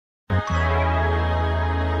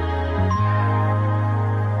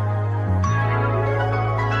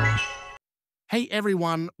Hey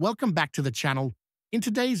everyone, welcome back to the channel. In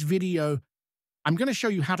today's video, I'm going to show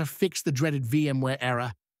you how to fix the dreaded VMware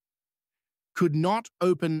error. Could not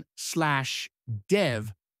open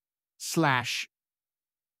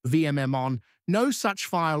 /dev/vmmon, no such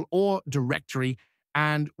file or directory,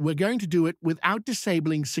 and we're going to do it without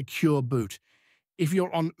disabling secure boot. If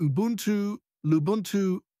you're on Ubuntu,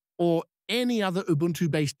 Lubuntu, or any other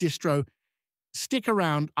Ubuntu-based distro, stick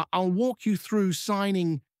around. I'll walk you through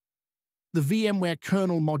signing the VMware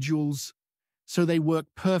kernel modules so they work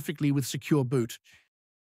perfectly with secure boot.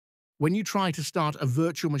 When you try to start a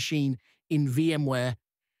virtual machine in VMware,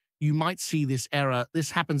 you might see this error.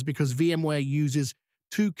 This happens because VMware uses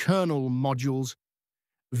two kernel modules,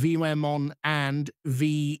 vmmon and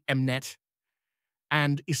vmnet,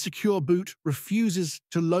 and a secure boot refuses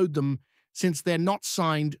to load them since they're not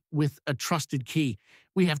signed with a trusted key.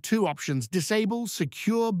 We have two options: disable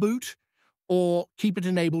secure boot or keep it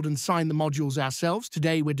enabled and sign the modules ourselves.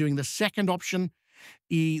 Today, we're doing the second option,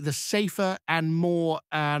 the safer and more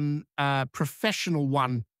professional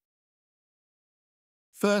one.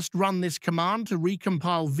 First, run this command to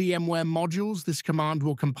recompile VMware modules. This command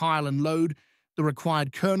will compile and load the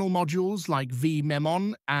required kernel modules like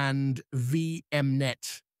vmmon and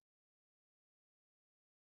vmnet.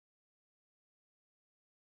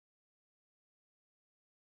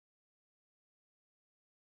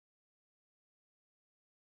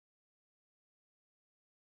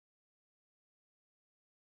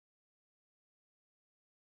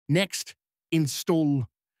 Next, install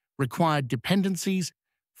required dependencies.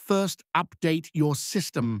 First, update your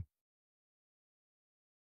system.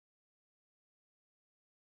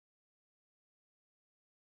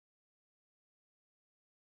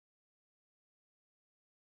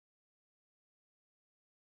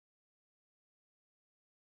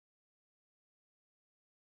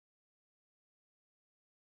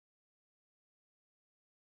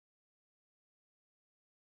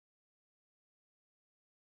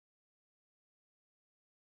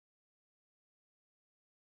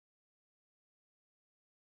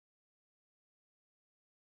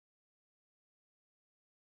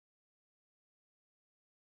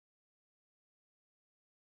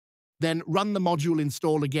 Then run the module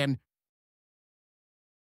install again.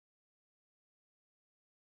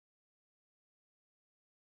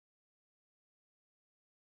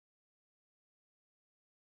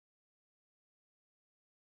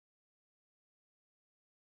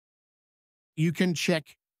 You can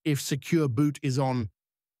check if secure boot is on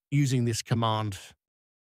using this command.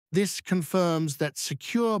 This confirms that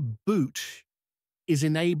secure boot is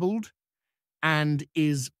enabled and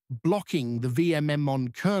is blocking the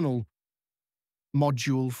vmmon kernel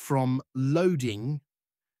module from loading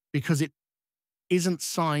because it isn't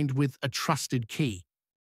signed with a trusted key.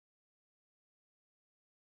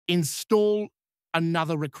 Install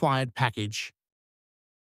another required package.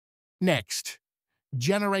 Next,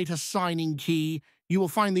 generate a signing key. You will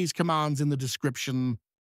find these commands in the description.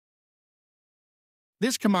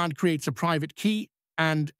 This command creates a private key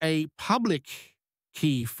and a public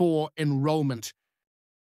key for enrollment.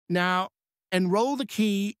 Now, enroll the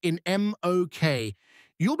key in MOK.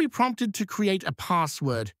 You'll be prompted to create a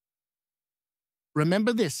password.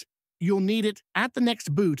 Remember this, you'll need it at the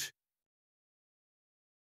next boot.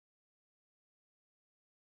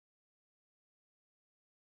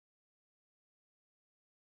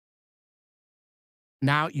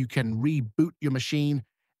 Now you can reboot your machine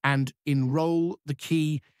and enroll the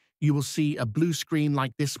key. You will see a blue screen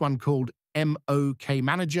like this one called MOK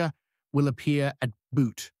Manager will appear at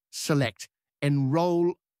boot. Select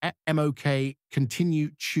Enroll at MOK,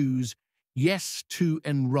 continue, choose Yes to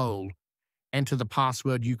enroll. Enter the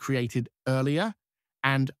password you created earlier,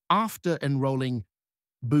 and after enrolling,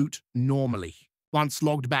 boot normally. Once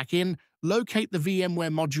logged back in, locate the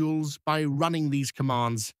VMware modules by running these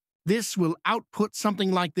commands. This will output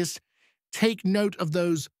something like this. Take note of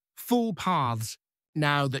those full paths.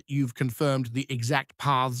 Now that you've confirmed the exact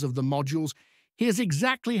paths of the modules, here's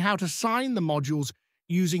exactly how to sign the modules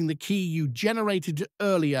using the key you generated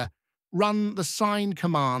earlier. Run the sign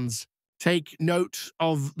commands. Take note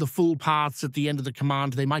of the full paths at the end of the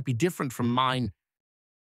command. They might be different from mine.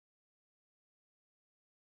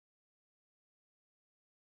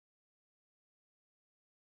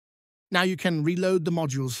 Now you can reload the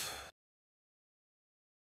modules.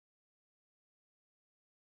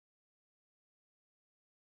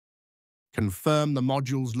 Confirm the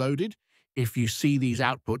modules loaded. If you see these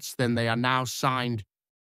outputs, then they are now signed.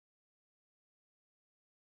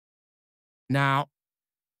 Now,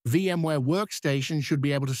 VMware Workstation should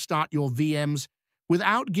be able to start your VMs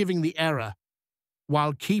without giving the error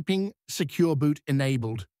while keeping Secure Boot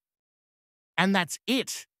enabled. And that's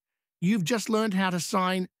it. You've just learned how to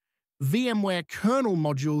sign VMware kernel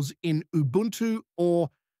modules in Ubuntu or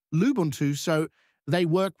Lubuntu so they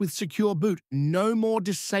work with Secure Boot. No more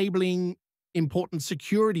disabling important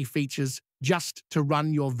security features just to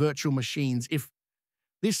run your virtual machines. If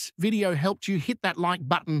this video helped you, hit that like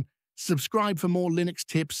button, subscribe for more Linux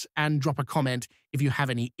tips, and drop a comment if you have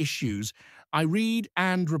any issues. I read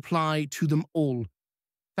and reply to them all.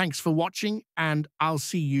 Thanks for watching, and I'll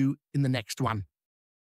see you in the next one.